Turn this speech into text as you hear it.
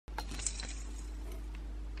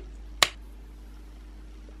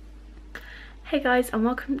Hey guys, and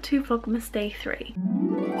welcome to Vlogmas Day 3.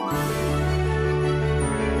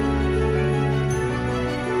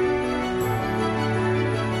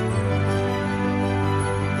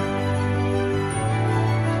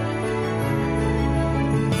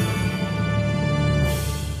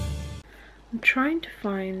 I'm trying to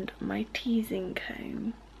find my teasing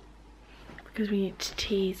comb because we need to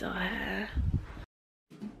tease our hair.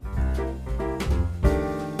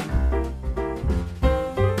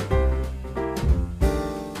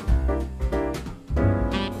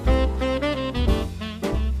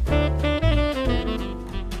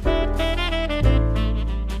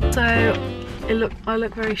 So I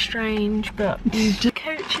look very strange, but the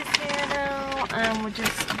coach is here now and we're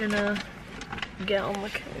just gonna get on the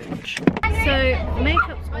coach. So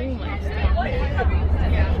makeup's almost done.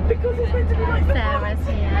 Sarah's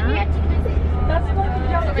here.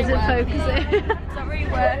 Is it focusing? It's not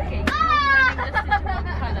really working. So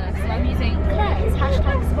I'm using Claire's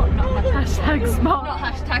hashtag spot, not Hashtag spot. Not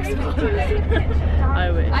hashtag spot.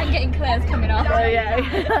 I wish. I'm getting Claire's coming up. Oh yeah.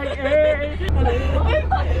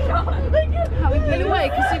 In a way,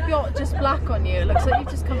 because you've got just black on you, it looks like you've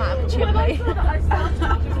just come out of a chimney.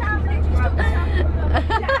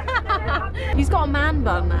 He's got a man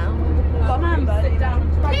bun now. Got a man bun.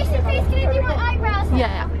 Please, can you do my eyebrows?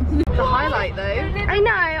 Yeah. The highlight though. I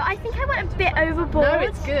know, I think I went a bit overboard. No,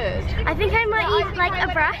 it's good. I think I might use like a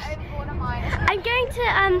brush. I'm going to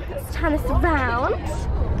turn this around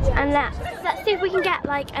and let's see if we can get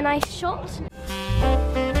like a nice shot.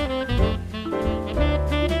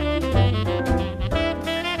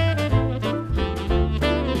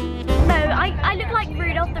 No, I look like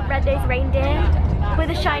Rudolph the Red-Nosed Reindeer with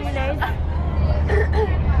a shiny nose.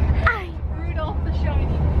 Rudolph the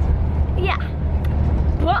shiny. Yeah.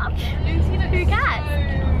 What? Who cares?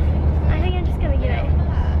 I think I'm just gonna give it.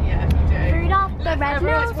 Rudolph the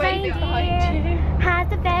red-nosed reindeer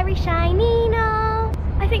has a very shiny nose.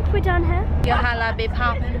 I think we're done here. Your hala be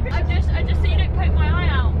popping. I just so you don't poke my eye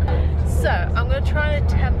out. So I'm gonna try and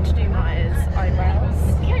attempt to do Maya's eyebrows.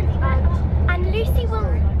 And Lucy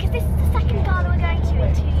will, because this is the second gala we're going to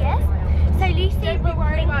in 2 years. So Lucy will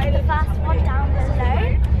link the first one down below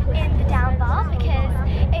in the down bar because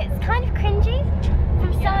it's kind of cringy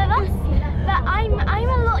from some of us. But I'm a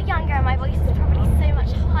lot younger and my voice is probably so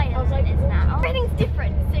much higher than it is now. Everything's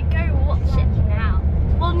different, so go watch it now.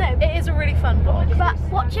 Well, no, It is a really fun vlog. but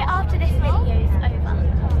watch it after this video is over.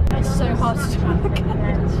 It's so hard to look at.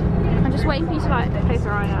 I'm just waiting for you to like poke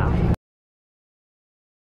your eye out.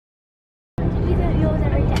 You do yours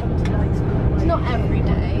every day. Not every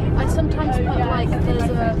day. I sometimes put like there's a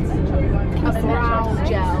brow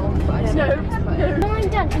gel. But I don't put. When I'm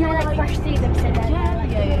done, can I like brush through them so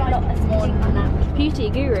they're not as More than that. Beauty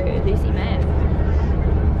guru Lucy Mayo.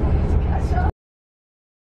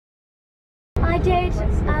 I did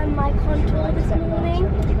my contour this morning.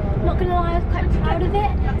 Not gonna lie, I was quite proud of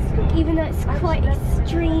it, even though it's quite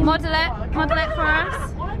extreme. Model it for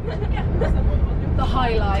us. The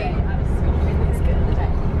highlight.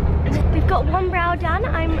 We've got one brow done.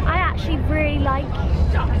 I actually really like it.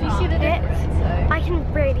 I can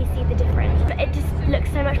really see the difference. It just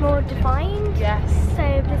looks so much more defined. Yes.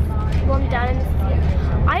 So this one done.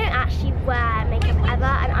 I don't actually wear makeup ever,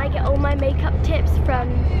 and I get all my makeup tips from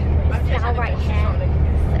this gal right here.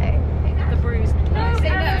 The bruise. So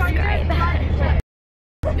that's great.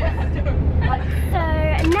 So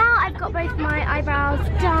now I've got both my eyebrows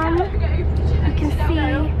done. You can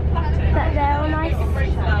see that they're all nice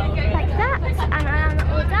like that, and I'm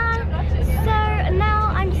all done. So now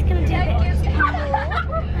I'm just gonna do a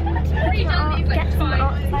bit more and get some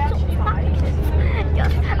art shots back.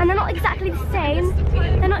 And they're not exactly the same.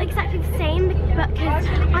 They're not exactly the same, but because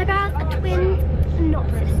eyebrows are twins, not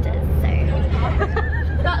sisters. So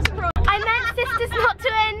That's wrong. I meant sisters, not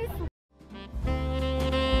twins.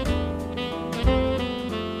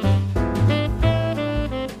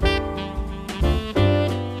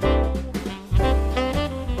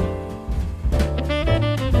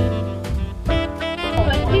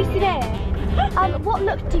 Lucy Day, what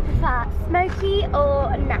look do you prefer, smoky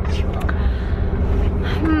or natural?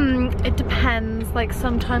 It depends. Like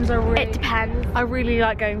sometimes I really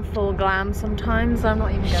like going full glam. Sometimes I'm not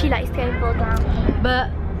even going. She likes going full glam. But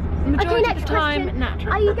majority of the next time, question.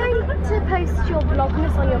 natural. Are you going to post your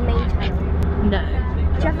Vlogmas on your main channel? No.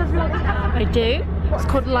 Do you have a vlog? I do. It's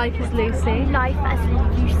called Life as Lucy. Life as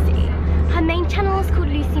Lucy. Her main channel is called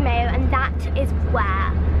Lucy Mayo, and that is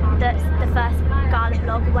where the first gala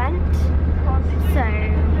vlog went. So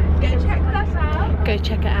Go check that out. Go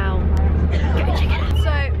check it out. go check it out.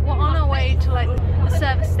 So we're on our way to like the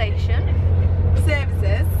service station.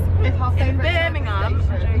 Services. In Birmingham.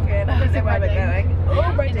 I'm joking. where we're going.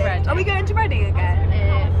 Oh, Reading. Are we going to Reading again?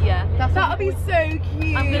 Yeah. That'll be so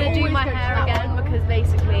cute. I'm gonna do my hair again because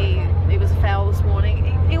basically it was a fail this morning.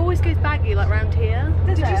 It always goes baggy like round here.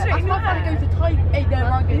 Did you straighten your hair? I go to tight. No,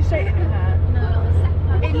 I'm going to straighten your hair.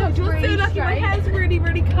 No. It looks really so lucky. My hair's really,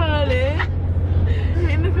 really curly. I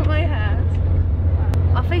mean, look at my hair.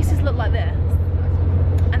 Our faces look like this.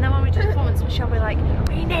 And then when we do performance, Michelle will be like,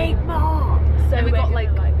 we need more. So we got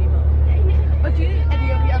like be more. But do you think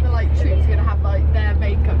any of the other like troops are gonna have like their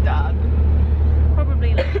makeup done?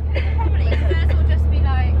 Probably not. Probably first will just be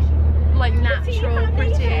like natural,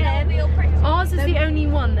 pretty. Ours is the only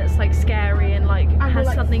one that's like scary and like has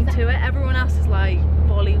like something to it. Everyone else is like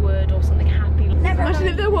Bollywood or something happy. Imagine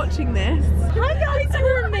if they're watching this. Hi guys,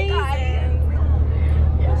 you're amazing.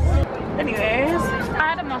 Anyways, I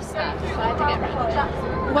had a mustache, so I had to get rid of it.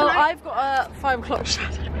 well, I've got a 5 o'clock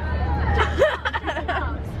shadow.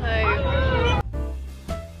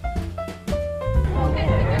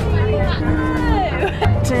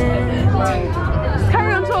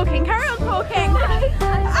 Carry on talking, carry on talking.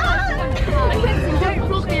 Don't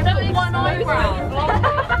vlog me, I've got one eyebrow.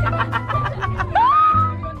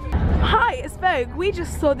 Hi, it's Vogue. We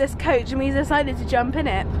just saw this coach and we decided to jump in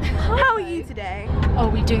it. How are you today? Oh,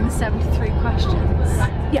 we're doing the 73 questions.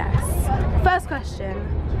 Yes. First question.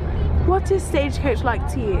 What is Stagecoach like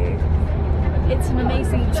to you? It's an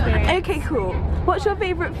amazing experience. Okay, cool. What's your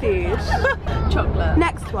favourite food? Chocolate.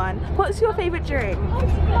 Next one. What's your favourite drink?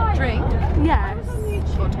 Drink? Yes.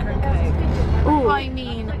 Vodka and Coke. Ooh. I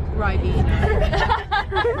mean, Ryby.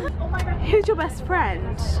 Who's your best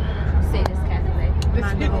friend? Say this carefully. The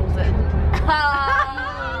man who holds it.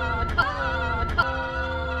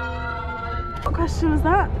 What question was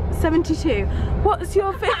that? 72. What's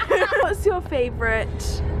your favorite? What's your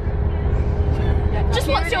favorite? Just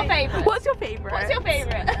what's your favourite? What's your favorite? What's your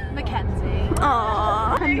favourite? Mackenzie.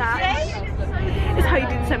 Aww. And that is how you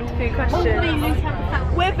do the 73 questions.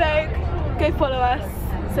 We're Vogue. Go follow us.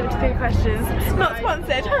 73 questions. Not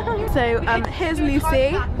sponsored. So here's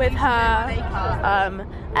Lucy with her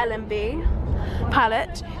L&B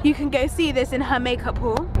palette. You can go see this in her makeup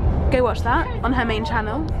haul. Go watch that on her main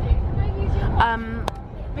channel.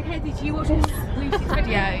 Mackenzie, do you watch Lucy's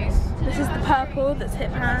videos? This is the purple that's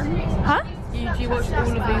hit pan. Huh? Do you watch all of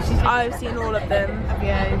Lucy's videos? I've seen all of them.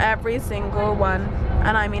 Yeah. Every single one.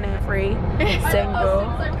 And I mean every single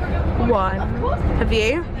one. Have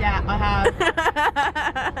you? Yeah, I have.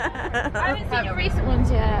 I haven't seen your recent ones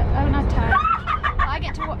yet. I haven't had time. I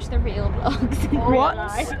get to watch the real vlogs. What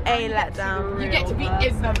a letdown. You get to be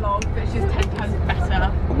in the vlog, but it's just 10 times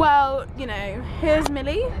better. Well, you know, here's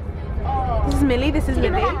Millie. This is Millie, this is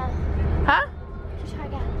Lily. Huh?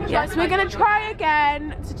 Yes, we're gonna try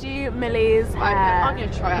again to do Millie's hair. I'm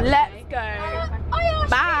gonna try it. Let's go.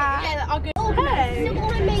 Bye. Yeah, I'll go. Hey.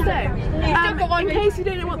 So, in case you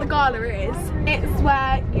don't know what the gala is, it's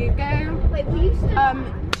where you go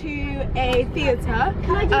to a theatre.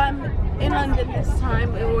 In London this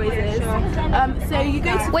time, it always is. So you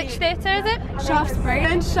go to Which theatre is it? Shaftesbury.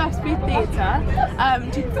 Going to Shaftesbury Theatre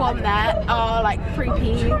to perform there our like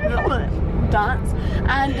 3P dance,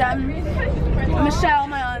 and Michelle,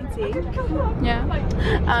 my auntie,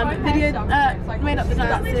 made up the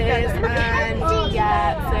dances, and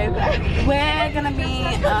yeah, so we're gonna be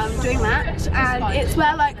doing that, and it's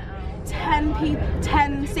where like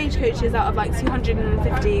 10 stagecoaches out of like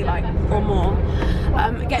 250 like or more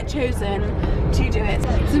get chosen to do it.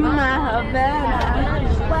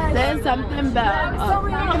 There's something better.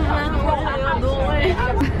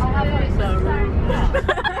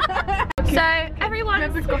 So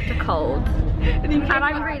everyone's got a cold and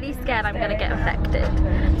I'm really scared I'm gonna get infected.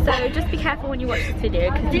 So just be careful when you watch this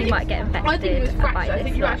video because you might get infected by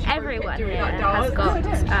this. Not everyone here has got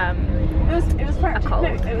a cold,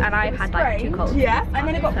 and I've had like 2 colds. Yeah, and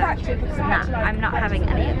then it got fractured. Nah, I'm not having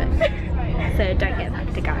any of it. So don't get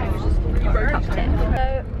infected, guys. Top tip.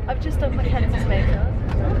 So I've just done Mackenzie's makeup.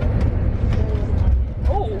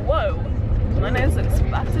 Oh, whoa. My nose looks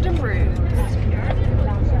splattered and bruised.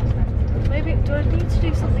 Maybe, do I need to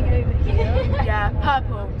do something over here? Yeah,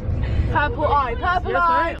 purple. Purple eye, purple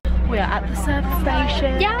eye. We are at the service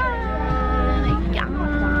station. Yeah.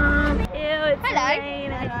 Ew, it's Hello.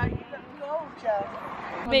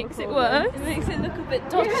 Makes it worse. It makes it look a bit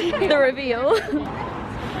dodgy. The reveal.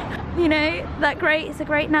 You know, that great, it's a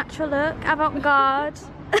great natural look, avant-garde.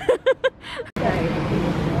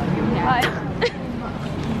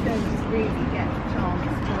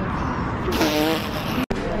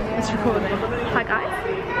 It's recording. Hi guys.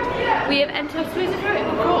 We have entered.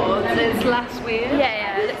 It's last week.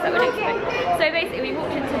 Yeah. it looks like we're doing something. So basically we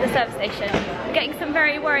walked into the service station, we're getting some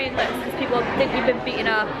very worrying looks because people think we've been beaten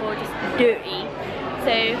up or just dirty.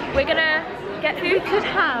 So we're gonna get food. You could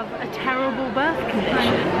have a terrible birth condition.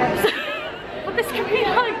 Well, this could be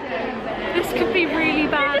like, this could be really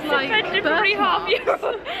bad, like, offended probably half you,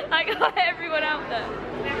 like everyone out there.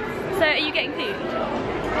 So are you getting food?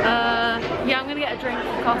 Yeah, I'm gonna get a drink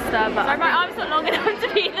for Costa, but Sorry, my arm's not long enough to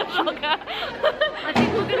be the vlogger. I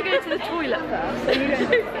think we're gonna go to the toilet first. So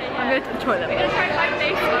I'm going to the toilet. We're gonna try and find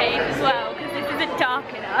face cave as well because this isn't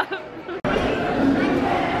dark enough.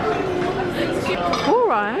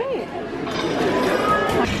 Alright.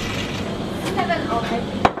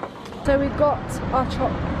 So we've got our hot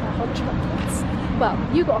chocolates. Well,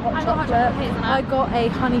 you got a hot chocolate. I got a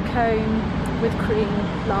honeycomb with cream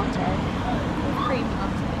latte. Cream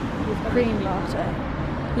latte. With cream latte.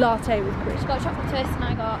 Latte with cream. She's got a chocolate toast and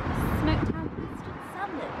I got a smoked ham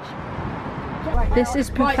sandwich. This is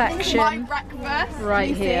perfection. My breakfast.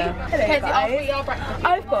 Right here. Hello guys.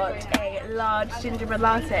 I've got a large gingerbread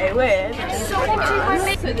latte with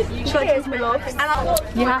cheers, my love.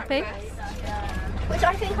 You happy? Which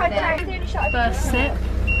I think I don't. First sip.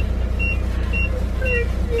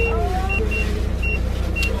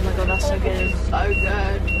 Oh my god, that's so good. So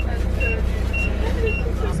good.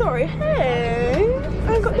 Sorry, hey,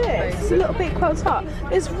 I've got this. It's a little bit quite tart.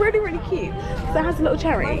 It's really, really cute. So it has a little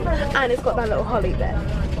cherry and it's got that little holly there.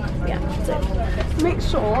 Yeah, so make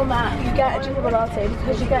sure that you get a gingerbread latte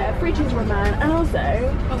because you get a free gingerbread man and also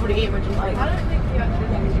I've already eaten my gingerbread.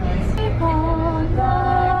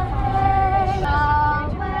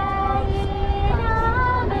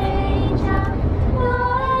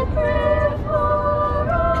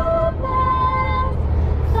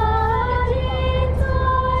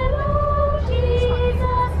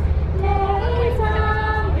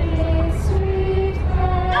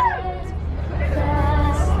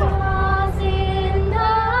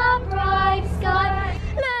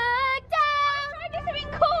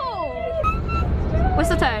 What's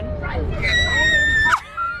the tone?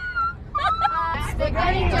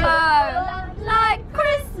 Like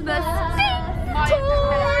Christmas,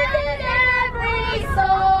 toys in every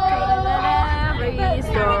store.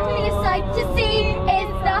 Every sight to see is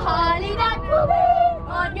the holly that will be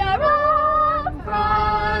on your own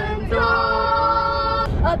front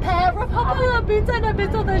door. A pair of popular boots and a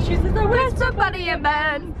bit of the shoes is a wish for Buddy and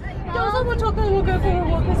Ben. Those on the chocolate will go for a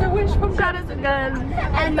walk as a wish from Gladys and Glenn.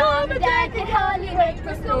 And Mom and Dad can hardly wait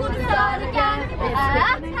for school to start again.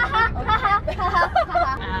 I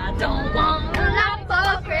don't want a lot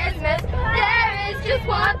for Christmas. There is just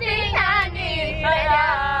one thing I need. And I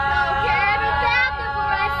don't care about the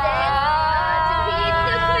prices to keep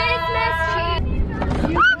the Christmas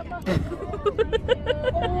tree.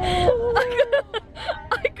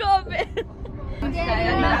 I got a bit.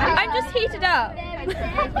 I'm just heated up.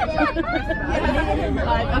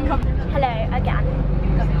 Hello again.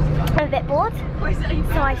 I'm a bit bored,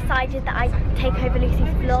 so I decided that I'd take over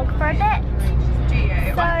Lucy's vlog for a bit.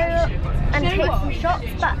 And take some shots,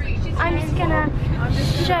 but I'm just gonna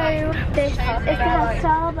show this is the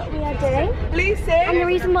hairstyle that we are doing. Lucy! And the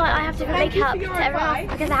reason why I have different makeup to everyone else is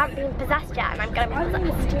because I haven't been possessed yet and I'm gonna be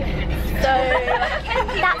possessed. So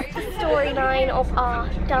that's the storyline of our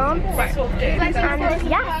dance. And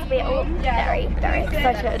yes, we're all very, very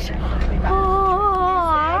excited.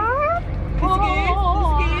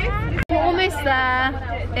 We're almost there.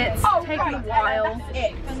 It's taken a while.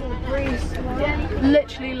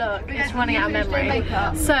 Literally, look, it's running out of memory.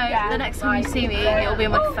 So the next time you see me, it'll be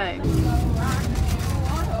on my phone.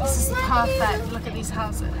 This is perfect. Look at these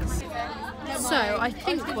houses. So I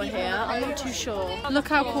think we're here. I'm not too sure. Look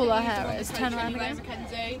how cool our hair is. Turn around again.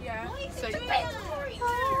 There's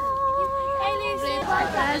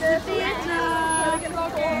the theatre.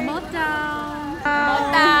 Mod down.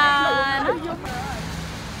 Mod down.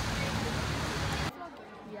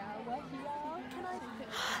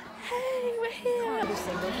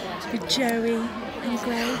 With Joey and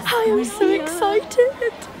Grace. I am so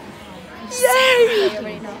excited!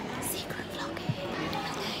 Yay! Secret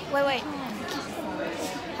vlogging. Wait.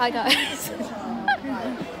 Hi guys.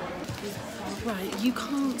 Right, you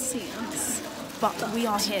can't see us, but we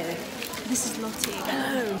are here. This is Lottie.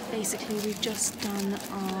 Hello. Basically, we've just done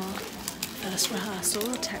our first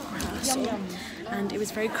rehearsal, tech rehearsal, and it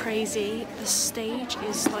was very crazy. The stage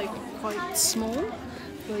is like quite small.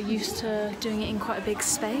 We're used to doing it in quite a big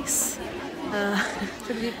space.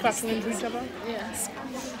 Should we be crashing into each other? Yes.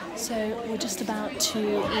 So we're just about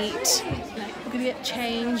to eat. We're gonna get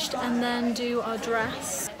changed and then do our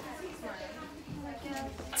dress.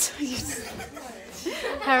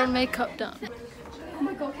 Hair and makeup done. Oh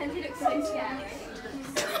my god, Kenzie looks so scared.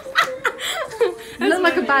 You look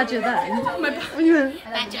like a badger then. When you went,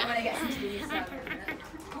 Badger.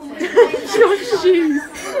 your shoes.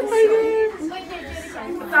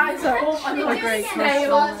 What a great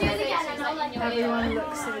costume. Everyone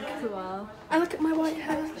looks so cool. I look at my white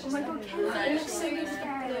hair. Oh my god, it looks so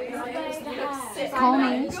scary. Call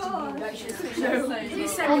me.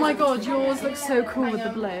 Oh my god, yours looks so cool with the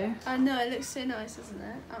blue. I know, it looks so nice, doesn't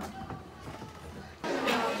it? Oh.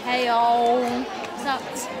 Hey y'all. What's up?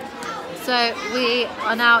 So we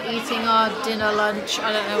are now eating our dinner, lunch,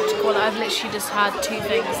 I don't know what to call it. I've literally just had 2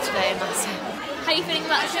 things today and that's it. How are you feeling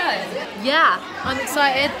about the show? Yeah, I'm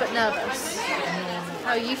excited but nervous.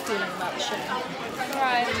 How are you feeling about the show?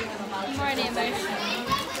 Right. I'm already emotional.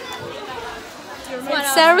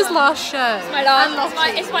 It's Sarah's last show. It's my last.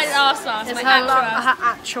 It's my last. It's my actual. her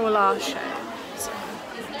actual last show. So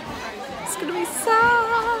it's gonna be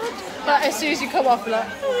sad. But as soon as you come off, like.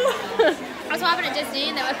 I was having at Disney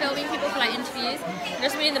and they were filming people for like interviews. And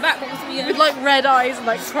just me in the background with like red eyes and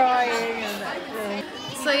like crying and everything.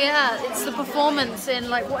 So yeah, it's the performance in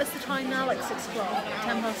like, what is the time now? Like 6 o'clock,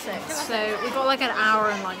 10 past 6. So we've got like an hour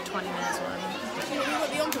and like 20 minutes or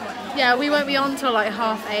whatever. Yeah, we won't be on till like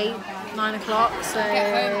 8:30, 9 o'clock. So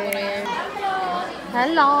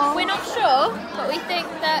hello. We're not sure, but we think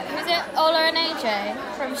that was it Ola and AJ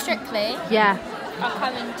from Strictly Yeah, are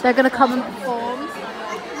coming. they're gonna come and perform.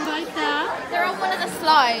 Right there. They're on one of the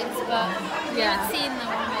slides, but we Yeah. haven't seen them.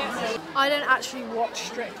 I don't actually watch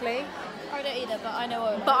Strictly. I don't either, but I know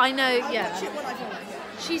Ola. But I know, yeah.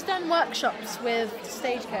 She's done workshops with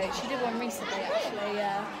Stagecoach. She did one recently, actually,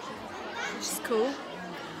 yeah. Which is cool.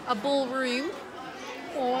 A ballroom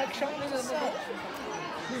workshop.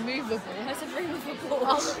 Removable. I said removable.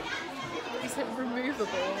 Oh. You said removable.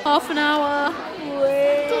 Half an hour.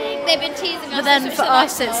 They've been teasing us. But then this for week,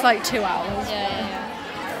 us, so it's like 2 hours. Yeah.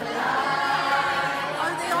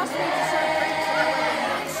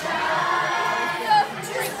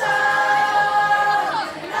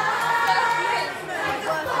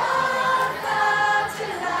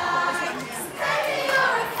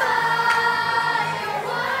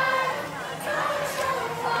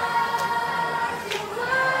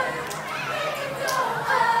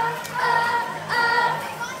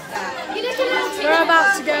 We're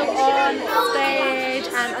about to go on stage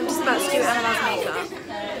and I'm just about to do Anna's makeup.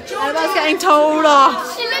 Anna's getting told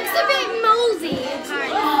off. She looks a bit mouldy,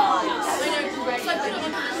 apparently.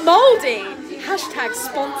 Mouldy! Hashtag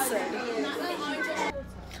sponsored.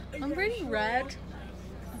 I'm really red.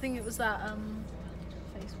 I think it was that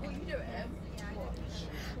Facebook.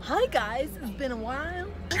 Hi guys, it's been a while.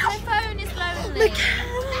 My phone is lonely.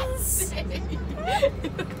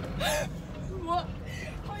 What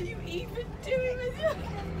are you even doing with your...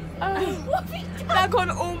 That got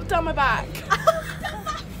all down my back.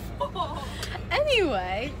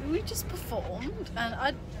 Anyway, we just performed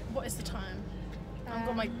and what is the time? I've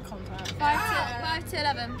got my contact. 5 to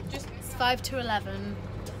 11. It's 5 to 11.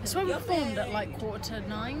 It's when we performed at like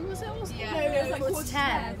 8:45, was it? Or something? No, it was like quarter to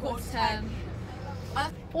 10. Quarter to 10.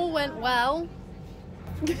 All went well.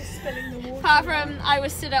 Apart from I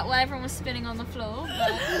was stood up while everyone was spinning on the floor.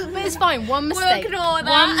 But it's fine, one mistake. ignore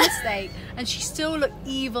that. One mistake. And she still looked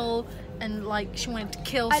evil and like she wanted to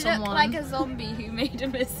kill someone. I look like a zombie who made a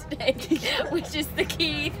mistake, which is the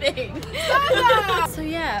key thing. So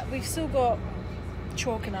yeah, we've still got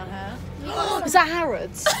chalk in our hair. Is that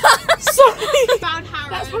Harrods? Sorry. Found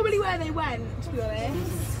Harrods. That's probably where they went, to be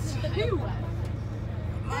honest. Who went?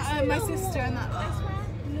 My sister and that.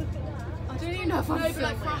 I don't even know if I'm No, but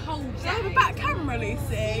like for a whole day. Do I have a back camera,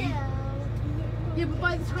 Lucy? Yeah, but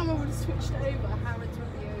by the time I would have switched it over, Harrods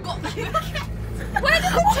would be over. Where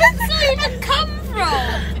did the tinsel even come from?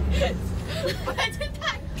 Where did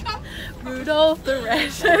that come from? Rudolph the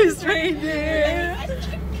Red-Nosed Reindeer.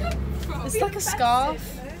 It's like a scarf.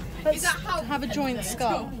 Let's have a joint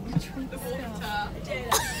scarf.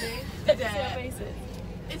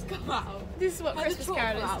 It's come out. This is what Christmas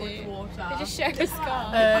carolers do. They just share a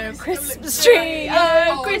scarf. Oh, Christmas tree!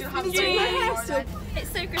 Oh, Christmas tree! It's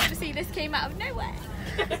so Christmassy, this came out of nowhere.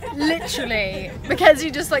 Literally,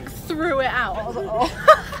 Mackenzie just like threw it out. I was like, oh.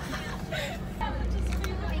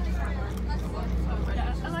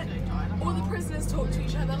 And like, all the prisoners talk to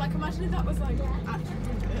each other. Like, imagine if that was like actually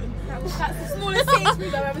good. That's the smallest thing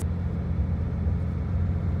we've ever seen.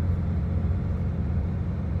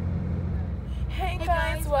 Hey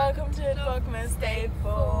guys, welcome to Vlogmas Day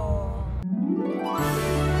 4.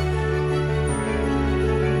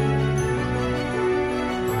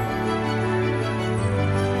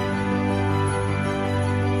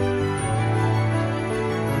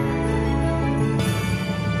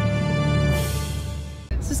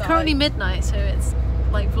 It's currently midnight, so it's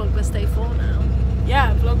like Vlogmas Day 4 now.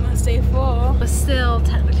 Yeah, Vlogmas day 4. We're still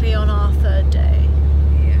technically on our 3rd day.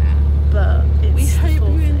 Yeah. But it's We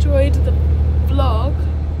hope you day. enjoyed the vlog.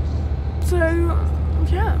 So,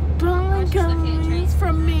 yeah. Bye guys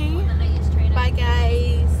from me. Bye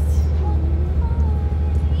guys.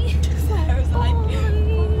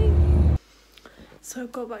 So I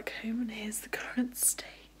got back home and here's the current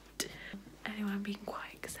state. Anyway, I'm being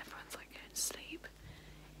quiet because everyone's like going to sleep.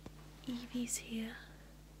 Evie's here.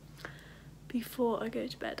 Before I go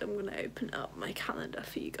to bed, I'm going to open up my calendar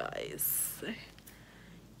for you guys. So,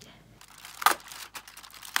 yeah.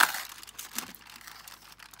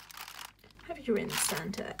 Have you written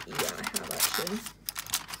Santa? Yeah, I have actually.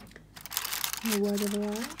 No word of a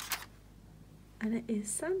lie. And it is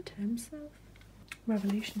Santa himself.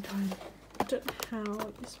 Revolution time. I don't know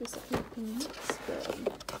how you're supposed to open this, but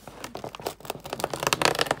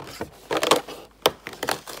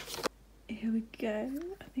here we go.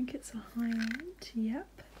 I think it's a high end. Yep.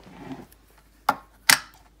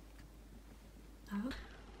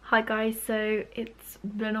 Hi guys, so it's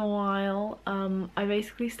been a while. I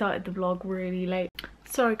basically started the vlog really late.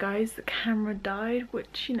 Sorry guys, the camera died,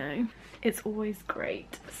 which, you know, it's always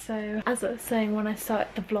great. So as I was saying, when I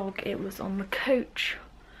started the vlog, it was on the coach.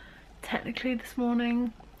 Technically this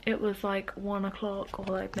morning it was like 1 o'clock or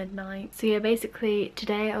like midnight. So yeah, basically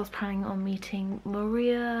today I was planning on meeting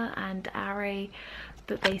Maria and Ari,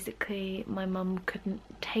 but basically my mum couldn't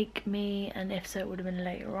take me, and if so it would have been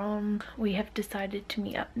later on. We have decided to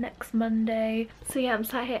meet up next Monday. So yeah, I'm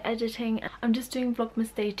sat here editing. I'm just doing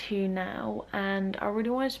Vlogmas day 2 now, and I really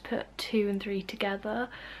wanted to put 2 and 3 together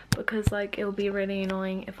because like it'll be really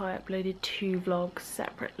annoying if I uploaded 2 vlogs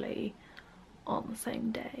separately on the same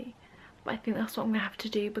day. But I think that's what I'm gonna have to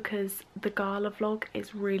do because the gala vlog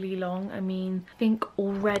is really long. I mean, I think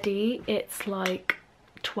already it's like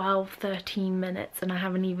 12-13 minutes and I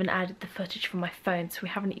haven't even added the footage from my phone, so we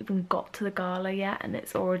haven't even got to the gala yet and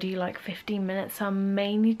it's already like 15 minutes, so I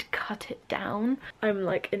may need to cut it down. I'm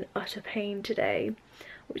like in utter pain today,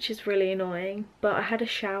 which is really annoying, but I had a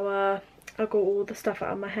shower, I got all the stuff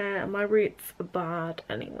out of my hair, and my roots are bad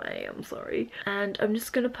anyway, I'm sorry. And I'm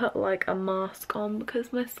just gonna put like a mask on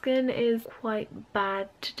because my skin is quite bad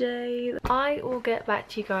today. I will get back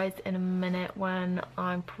to you guys in a minute when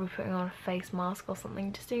I'm probably putting on a face mask or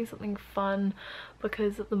something, just doing something fun,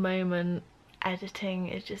 because at the moment editing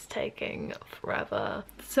is just taking forever.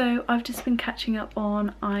 So I've just been catching up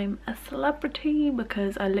on I'm a Celebrity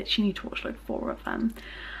because I literally need to watch like 4 of them.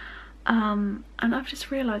 And I've just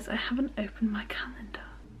realised I haven't opened my calendar.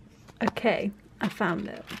 Okay, I found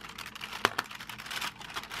it.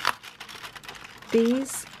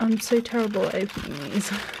 These, I'm so terrible at opening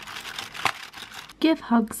these. Give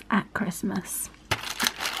hugs at Christmas.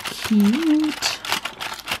 Cute.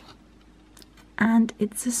 And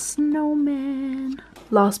it's a snowman.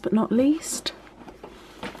 Last but not least,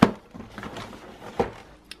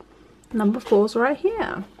 number 4's right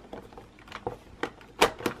here.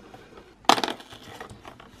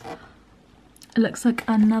 It looks like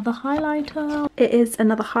another highlighter. It is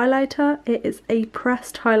another highlighter. It is a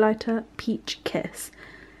pressed highlighter, Peach Kiss.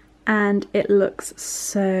 And it looks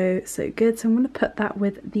so good. So I'm going to put that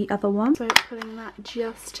with the other one. So putting that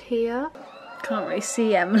just here. Can't really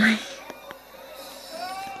see Emily.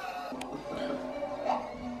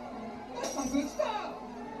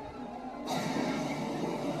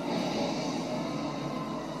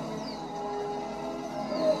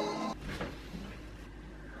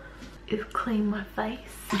 Is clean my face.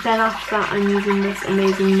 Then after that I'm using this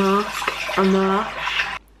amazing mask, a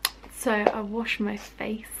Lush. So I washed my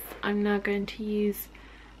face. I'm now going to use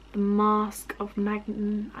the mask of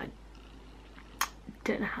Magn... I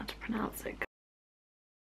don't know how to pronounce it.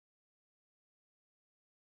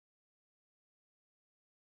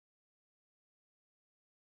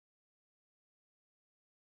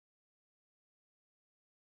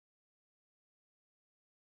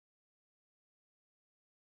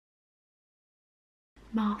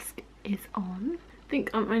 Mask is on. I think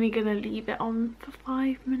I'm only gonna leave it on for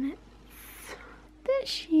 5 minutes. There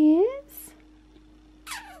she is.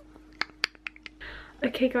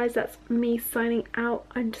 Okay guys, that's me signing out.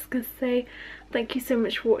 I'm just gonna say thank you so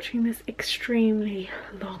much for watching this extremely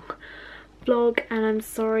long vlog, and I'm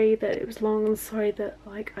sorry that it was long. I'm sorry that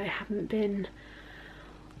like I haven't been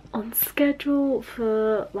on schedule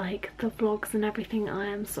for like the vlogs and everything. I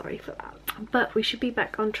am sorry for that, but we should be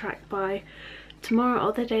back on track by tomorrow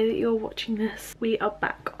or the day that you're watching this. We are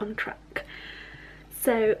back on track.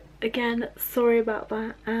 So again, sorry about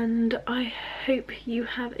that, and I hope you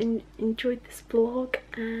have enjoyed this vlog,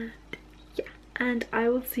 and yeah, and I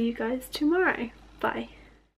will see you guys tomorrow. Bye.